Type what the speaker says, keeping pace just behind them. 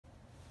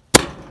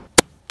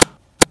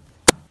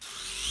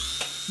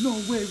No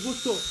way, what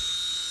the?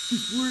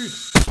 This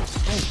works.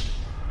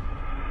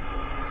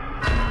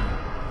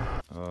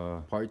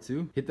 Oh. Part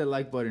 2? Hit that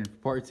like button for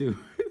part 2.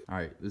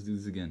 Alright, let's do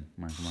this again.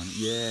 Come on.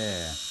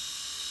 Yeah.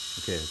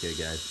 Okay,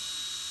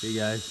 guys. Hey,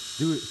 guys,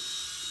 do it.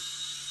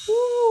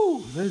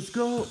 Woo! Let's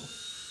go.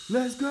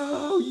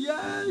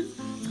 Yes!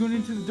 It's going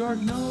into the dark.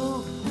 No.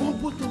 Oh,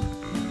 what the?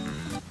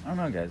 I don't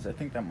know, guys. I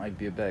think that might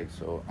be a bag.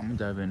 So I'm going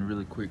to dive in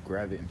really quick,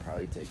 grab it, and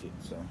probably take it.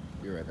 So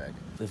be right back.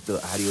 Lift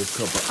the audio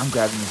couple. I'm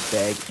grabbing this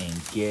bag and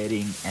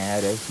getting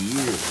out of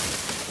here.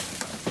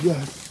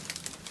 Yes.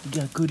 We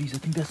got goodies. I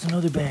think that's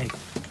another bag.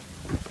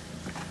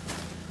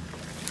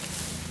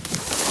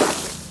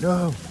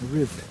 No, I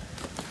ripped.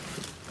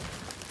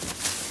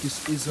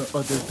 This is a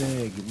other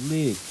bag.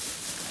 Lit.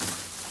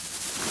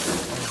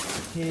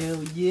 Oh,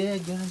 hell yeah,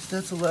 guys.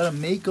 That's a lot of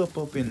makeup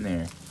up in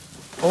there.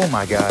 Oh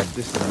my god,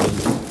 this is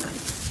amazing.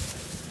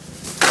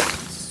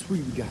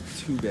 Sweet, we got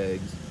 2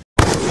 bags.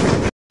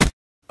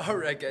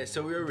 Alright guys,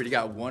 so we already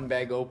got 1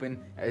 bag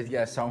open. As you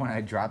guys saw when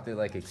I dropped it,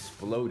 like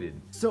exploded.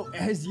 So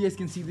as you guys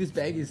can see, this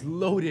bag is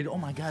loaded. Oh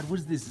my god, what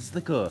is this? It's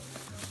like a,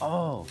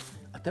 oh,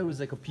 I thought it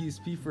was like a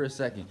PSP for a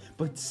second.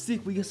 But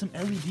sick, we got some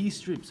LED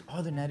strips.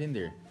 Oh, they're not in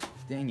there.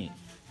 Dang it.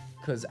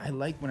 Because I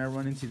like when I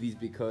run into these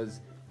because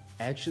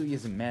actually,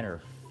 as a matter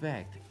of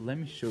fact, let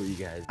me show you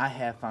guys. I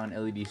have found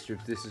LED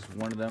strips. This is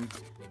one of them.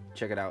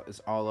 Check it out. It's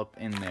all up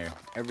in there.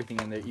 Everything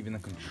in there, even the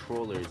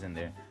controller is in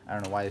there. I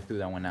don't know why they threw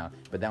that one out,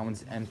 but that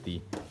one's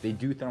empty. They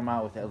do throw them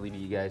out with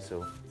LED, guys,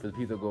 so for the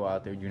people that go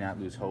out there, do not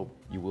lose hope.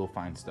 You will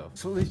find stuff.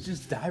 So let's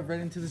just dive right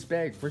into this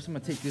bag. First, I'm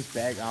gonna take this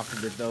bag off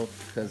of it though,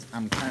 because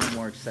I'm kind of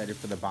more excited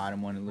for the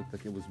bottom one. It looked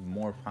like it was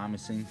more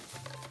promising.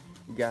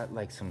 We got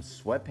like some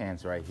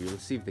sweatpants right here.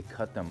 Let's see if they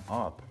cut them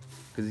up,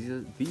 because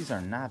these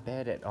are not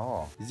bad at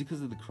all. Is it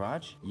because of the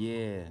crotch?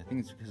 Yeah, I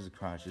think it's because of the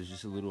crotch. There's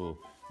just a little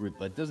rip,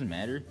 but it doesn't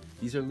matter.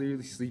 These are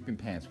literally sleeping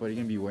pants. What, are you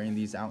gonna be wearing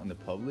these out in the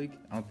public?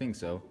 I don't think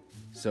so.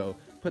 So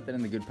put that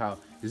in the good pile.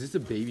 Is this a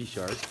baby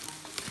shark?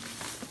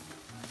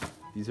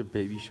 These are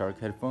baby shark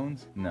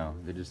headphones? No,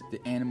 they're just the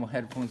animal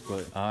headphones,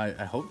 but I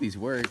hope these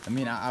work. I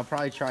mean, I'll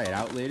probably try it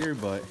out later,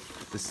 but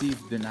to see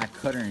if they're not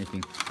cut or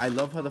anything. I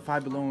love how the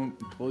Five Below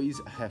employees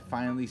have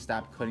finally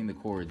stopped cutting the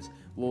cords.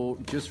 Well,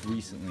 just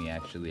recently,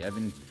 actually. I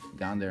haven't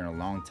gone there in a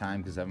long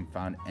time because I haven't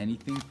found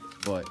anything,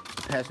 but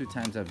the past 2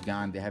 times I've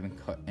gone, they haven't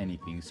cut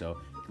anything, so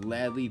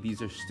gladly,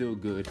 these are still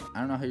good. I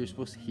don't know how you're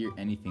supposed to hear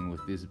anything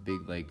with this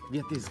big, like,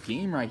 yet this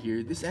game right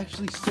here, this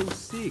actually is so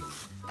sick.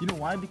 You know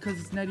why? Because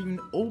it's not even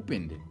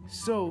opened.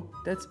 So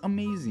that's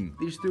amazing.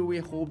 They just threw away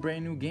a whole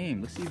brand new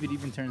game. Let's see if it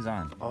even turns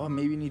on. Oh,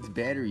 maybe it needs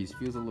batteries.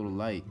 Feels a little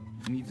light.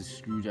 It needs a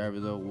screwdriver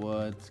though.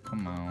 What?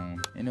 Come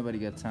on. Ain't nobody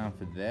got time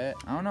for that.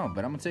 I don't know,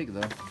 but I'm gonna take it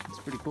though. It's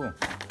pretty cool.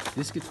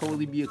 This could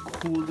totally be a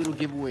cool little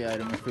giveaway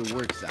item if it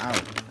works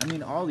out. I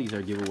mean, all these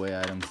are giveaway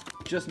items.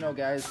 Just know,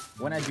 guys,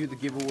 when I do the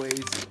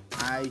giveaways,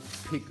 I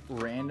pick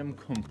random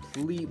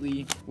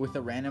completely with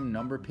a random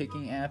number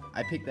picking app.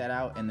 I pick that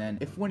out, and then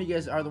if one of you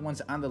guys are the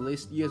ones on the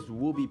list, you guys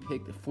will be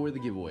picked for the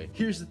giveaway.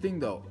 Here's the thing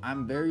though,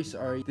 I'm very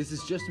sorry. This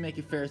is just to make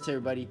it fair to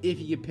everybody. If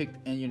you get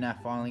picked and you're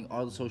not following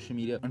all the social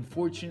media,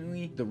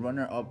 unfortunately, the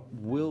runner-up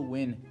will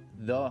win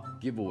the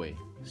giveaway.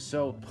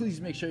 So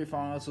please make sure you're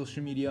following all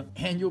social media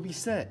and you'll be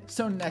set.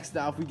 So next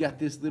off, we got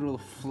this little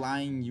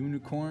flying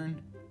unicorn.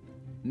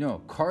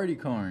 No,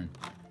 cardicorn.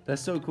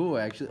 That's so cool,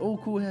 actually. Oh,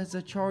 cool, it has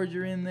a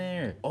charger in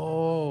there.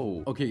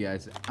 Oh, okay,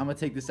 guys, I'm gonna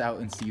take this out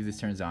and see if this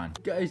turns on.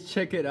 Guys,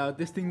 check it out.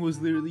 This thing was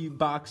literally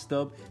boxed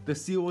up. The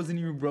seal wasn't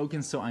even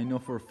broken, so I know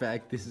for a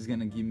fact this is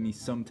gonna give me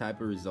some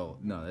type of result.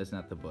 No, that's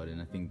not the button.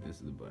 I think this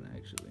is the button,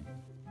 actually.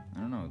 I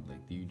don't know,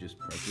 like, do you just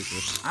press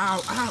this?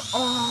 Ow, ow,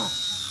 oh!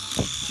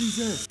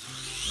 Jesus!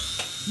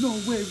 No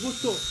way, what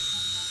the?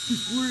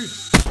 This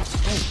works!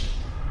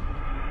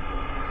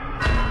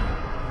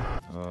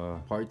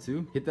 Oh. Part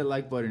 2? Hit that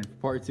like button for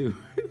part 2.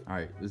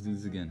 Alright, let's do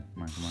this again.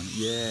 Come on.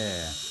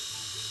 Yeah.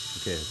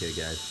 Okay,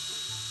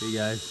 guys. Hey,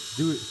 guys,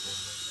 do it.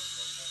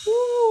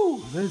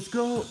 Woo! Let's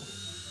go.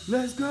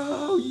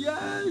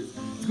 Yes!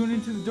 It's going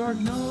into the dark.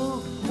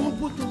 No! Oh,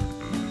 what the?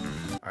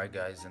 Alright,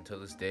 guys, until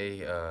this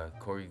day,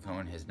 Corey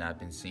Cohen has not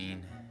been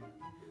seen.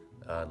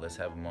 Let's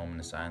have a moment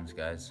of silence,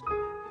 guys.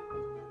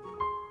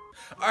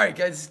 Alright,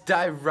 guys,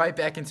 dive right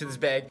back into this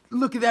bag.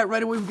 Look at that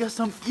right away. We got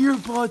some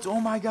earbuds. Oh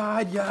my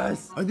god,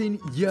 yes. Are they?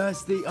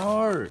 Yes, they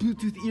are.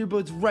 Bluetooth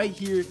earbuds right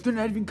here. They're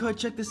not even cut.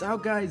 Check this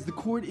out, guys. The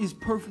cord is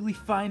perfectly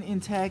fine,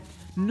 intact.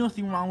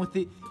 Nothing wrong with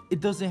it.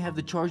 It doesn't have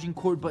the charging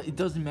cord, but it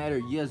doesn't matter.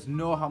 You guys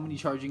know how many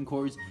charging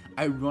cords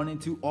I run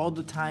into all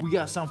the time. We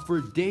got some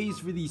for days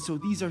for these. So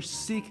these are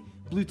sick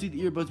Bluetooth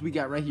earbuds we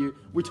got right here.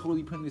 We're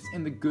totally putting this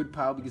in the good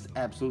pile because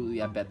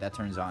absolutely I bet that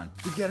turns on.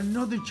 We got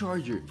another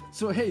charger.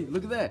 So hey,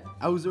 look at that.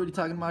 I was already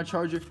talking about a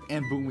charger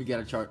and boom, we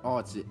got a charger. Oh,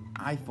 it's it.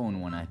 iPhone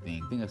one, I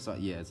think. I saw,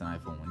 yeah, it's an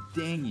iPhone one.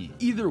 Dang it.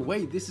 Either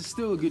way, this is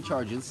still a good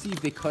charger. Let's see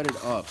if they cut it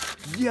up.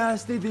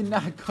 Yes, they did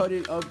not cut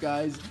it up,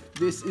 guys.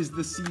 This is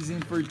the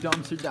season for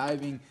dumpster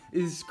diving.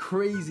 It is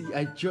crazy.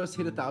 I just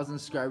hit 1,000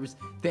 subscribers.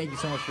 Thank you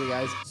so much for it,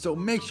 guys. So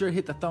make sure to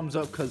hit the thumbs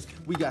up because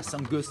we got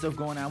some good stuff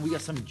going on. We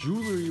got some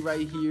jewelry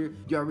right here.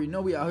 You already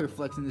know we out here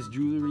flexing this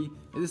jewelry.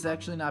 This is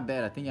actually not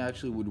bad. I think I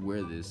actually would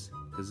wear this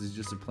because it's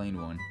just a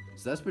plain one.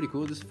 So that's pretty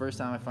cool. This is the first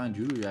time I find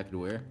jewelry I could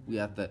wear. We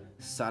got the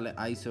solid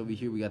ice over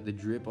here. We got the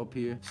drip up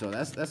here. So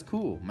that's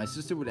cool. My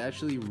sister would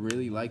actually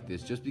really like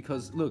this just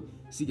because, look,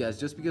 see guys,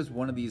 just because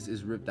one of these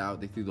is ripped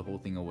out, they threw the whole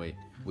thing away,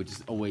 which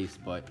is a waste,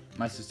 but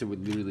my sister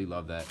would literally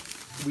love that.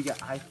 We got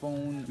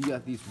iPhone. We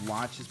got these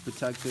watches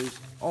protectors.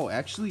 Oh,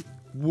 actually,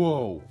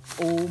 whoa.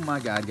 Oh my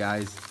God,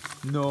 guys.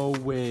 No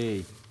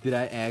way. Did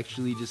I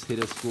actually just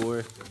hit a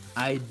score?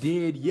 I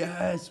did.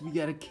 Yes, we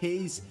got a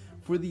case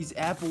for these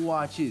Apple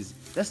Watches.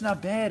 That's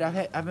not bad.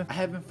 I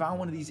haven't found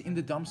one of these in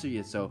the dumpster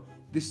yet, so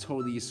this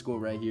totally is score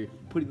right here.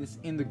 Putting this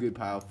in the good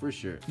pile for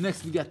sure.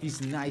 Next, we got these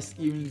nice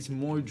earrings,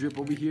 more drip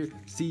over here.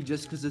 See,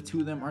 just because the two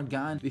of them are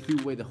gone, they threw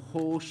away the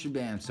whole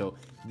shebang. So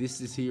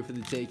this is here for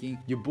the taking.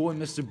 Your boy,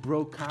 Mr.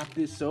 Bro, copped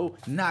this, so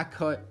not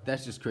cut.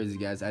 That's just crazy,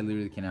 guys. I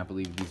literally cannot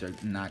believe these are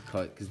not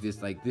cut because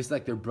this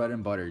like their bread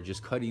and butter,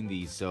 just cutting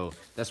these. So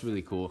that's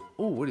really cool.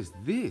 Oh, what is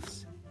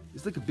this?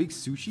 It's like a big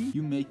sushi.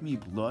 You make me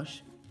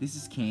blush. This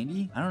is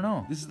candy? I don't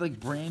know. This is like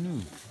brand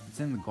new.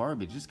 It's in the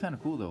garbage. It's kind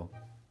of cool though.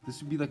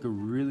 This would be like a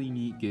really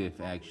neat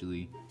gift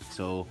actually.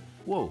 So,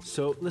 whoa.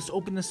 So let's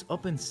open this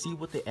up and see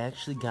what they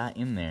actually got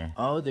in there.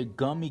 Oh, they're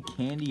gummy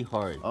candy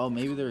hearts. Oh,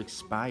 maybe they're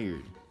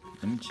expired.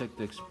 Let me check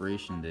the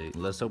expiration date.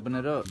 Let's open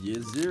it up.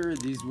 Yes, sir.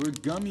 These were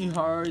gummy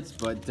hearts,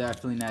 but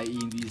definitely not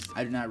eating these.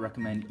 I do not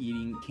recommend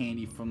eating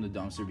candy from the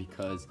dumpster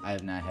because I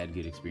have not had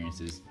good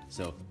experiences.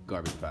 So,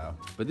 garbage pile.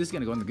 But this is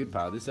going to go in the good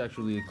pile. This is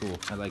actually really cool.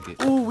 I like it.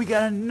 Oh, we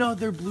got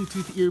another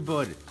Bluetooth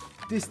earbud.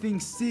 This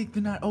thing's sick.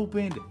 They're not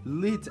opened.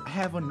 Lit. I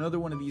have another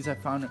one of these I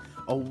found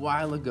a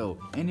while ago,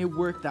 and it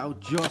worked out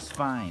just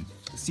fine.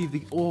 Let's see if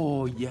they...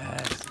 Oh,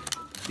 yes.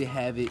 They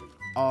have it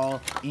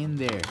all in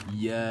there.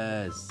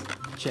 Yes.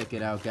 Check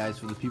it out, guys.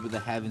 For the people that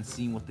haven't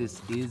seen what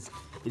this is,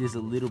 it is a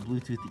little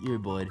Bluetooth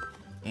earbud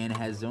and it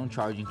has its own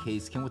charging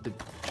case. Came with the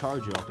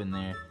charger up in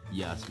there.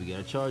 Yes, we got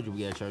a charger.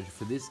 We got a charger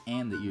for this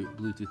and the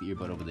Bluetooth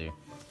earbud over there.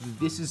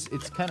 This is,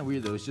 it's kind of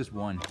weird though. It's just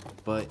one,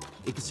 but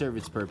it can serve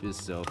its purpose,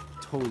 so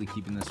totally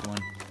keeping this one.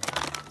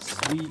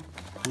 Sweet.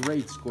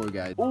 Great score,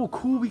 guys. Oh,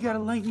 cool. We got a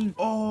lightning.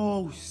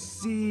 Oh,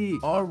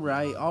 sick. All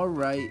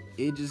right.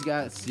 It just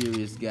got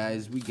serious,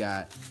 guys. We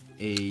got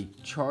a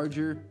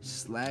charger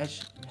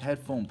 /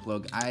 headphone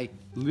plug. I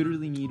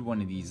literally need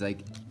one of these,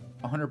 like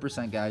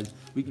 100%, guys.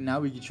 We can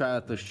try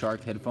out the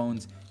Shark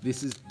headphones.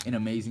 This is an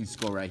amazing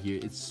score right here.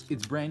 It's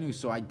brand new,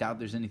 so I doubt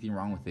there's anything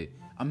wrong with it.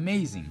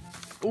 Amazing.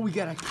 Oh, we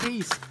got a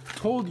case.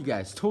 Told you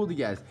guys.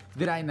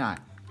 Did I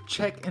not?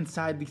 Check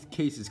inside these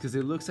cases because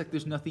it looks like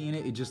there's nothing in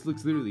it. It just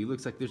literally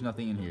looks like there's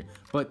nothing in here,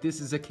 but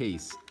this is a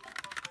case.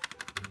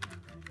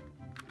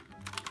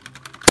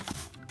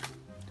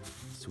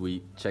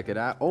 Sweet. Check it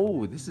out.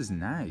 Oh, this is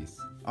nice.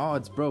 Oh,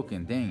 it's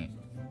broken. Dang it.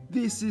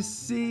 This is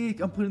sick.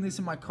 I'm putting this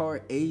in my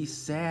car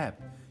ASAP.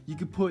 You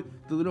can put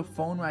the little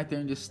phone right there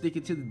and just stick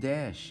it to the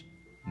dash.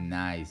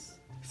 Nice.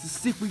 This is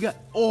sick. We got...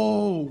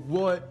 Oh,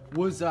 what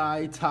was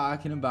I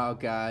talking about,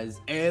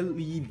 guys?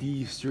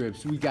 LED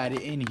strips. We got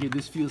it in here.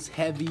 This feels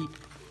heavy.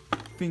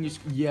 Fingers...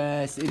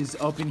 Yes, it is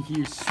up in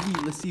here.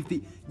 Sweet. Let's see if they...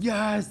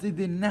 Yes, they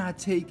did not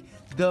take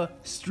the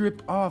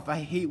strip off. I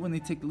hate when they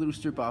take the little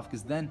strip off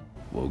because then...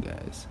 Whoa,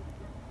 guys.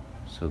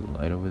 So the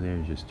light over there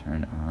is just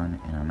turned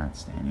on and I'm not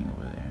standing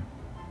over there.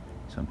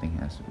 Something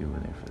has to be over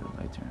there for the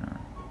light to turn on.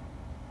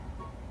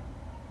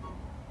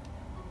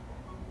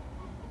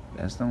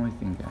 That's the only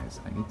thing, guys.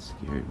 I get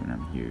scared when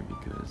I'm here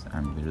because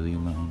I'm literally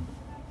alone.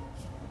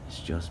 It's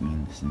just me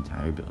in this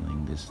entire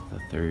building. This is the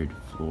 3rd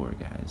floor,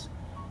 guys.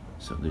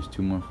 So there's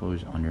 2 more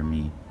floors under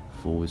me,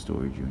 full with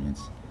storage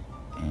units,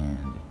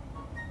 and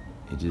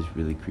it's just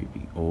really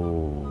creepy.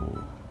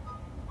 Oh.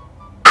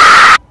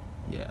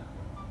 Yeah.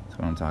 That's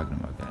what I'm talking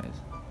about, guys.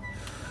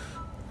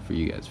 For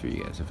you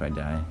guys. If I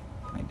die,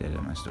 I died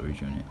at my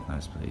storage unit,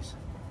 last place.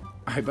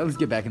 Alright, but let's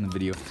get back in the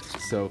video.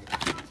 So,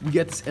 we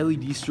got this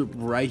LED strip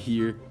right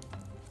here,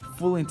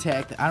 full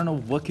intact. I don't know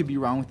what could be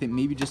wrong with it.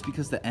 Maybe just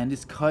because the end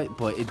is cut,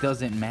 but it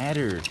doesn't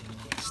matter.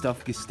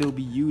 Stuff can still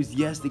be used.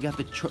 Yes, they got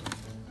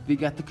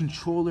the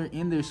controller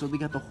in there, so they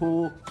got the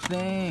whole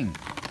thing.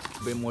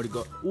 A bit more to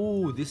go.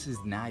 Oh, this is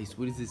nice.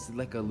 What is this?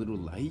 Like a little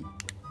light?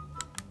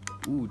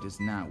 Ooh, does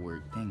not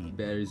work. Dang it.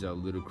 Batteries are a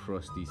little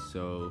crusty,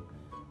 so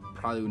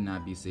probably would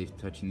not be safe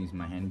touching these in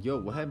my hand. Yo,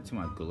 what happened to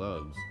my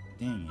gloves?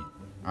 Dang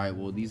it. Alright,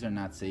 well, these are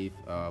not safe.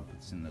 Put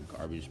this in the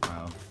garbage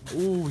pile.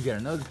 Ooh, we got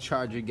another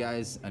charger,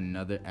 guys.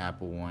 Another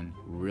Apple one.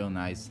 Real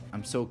nice.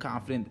 I'm so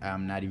confident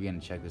I'm not even gonna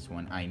check this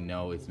one. I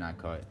know it's not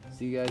cut.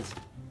 See, you guys?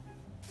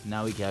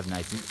 Now we can have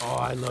nice things. Oh,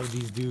 I love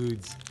these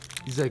dudes.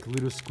 These like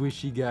little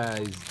squishy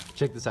guys.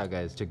 Check this out,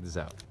 guys. Check this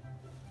out.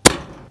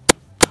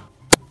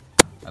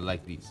 I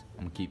like these.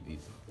 I'm gonna keep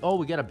these. Oh,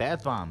 we got a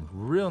bath bomb.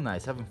 Real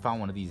nice. Haven't found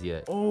one of these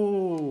yet.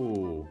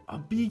 Oh, a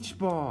beach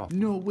ball.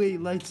 No way,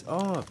 lights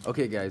up.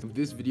 Okay, guys, if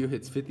this video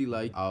hits 50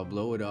 likes, I'll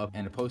blow it up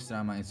and post it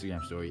on my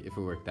Instagram story if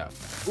it worked out.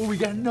 Oh, we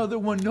got another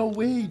one. No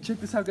way.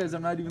 Check this out, guys.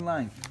 I'm not even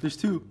lying. There's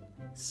two.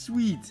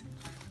 Sweet.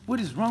 What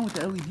is wrong with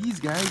the LEDs,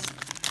 guys?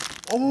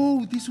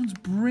 Oh, this one's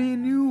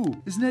brand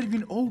new. It's not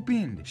even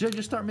opened. Should I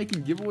just start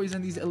making giveaways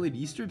on these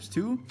LED strips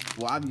too?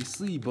 Well,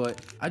 obviously, but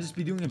I just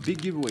be doing a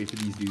big giveaway for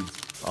these dudes.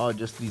 Oh,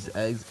 just these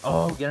eggs.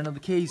 Oh, we got another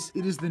case.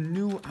 It is the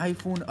new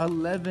iPhone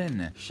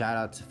 11. Shout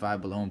out to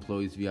Five Below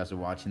employees if you guys are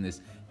watching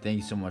this. Thank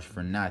you so much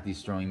for not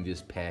destroying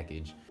this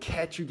package.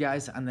 Catch you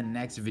guys on the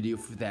next video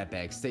for that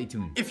bag. Stay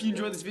tuned. If you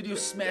enjoyed this video,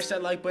 smash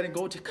that like button.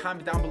 Go to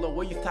comment down below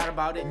what you thought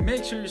about it.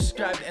 Make sure you're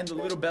subscribed and the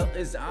little bell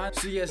is on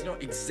so you guys know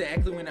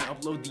exactly when I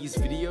upload these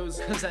videos,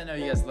 because I know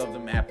you guys love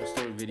them Apple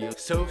Store videos.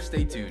 So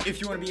stay tuned.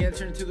 If you want to be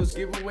entered into those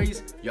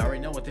giveaways, you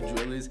already know what the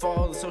drill is.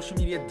 Follow the social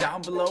media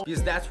down below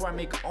because that's where I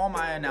make all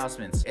my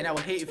announcements. And I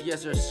would hate if you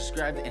guys are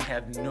subscribed and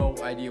have no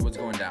idea what's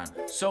going down.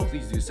 So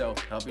please do so.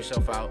 Help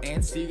yourself out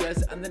and see you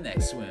guys on the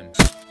next swim.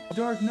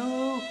 Dark,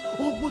 no.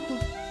 Oh, what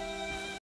the?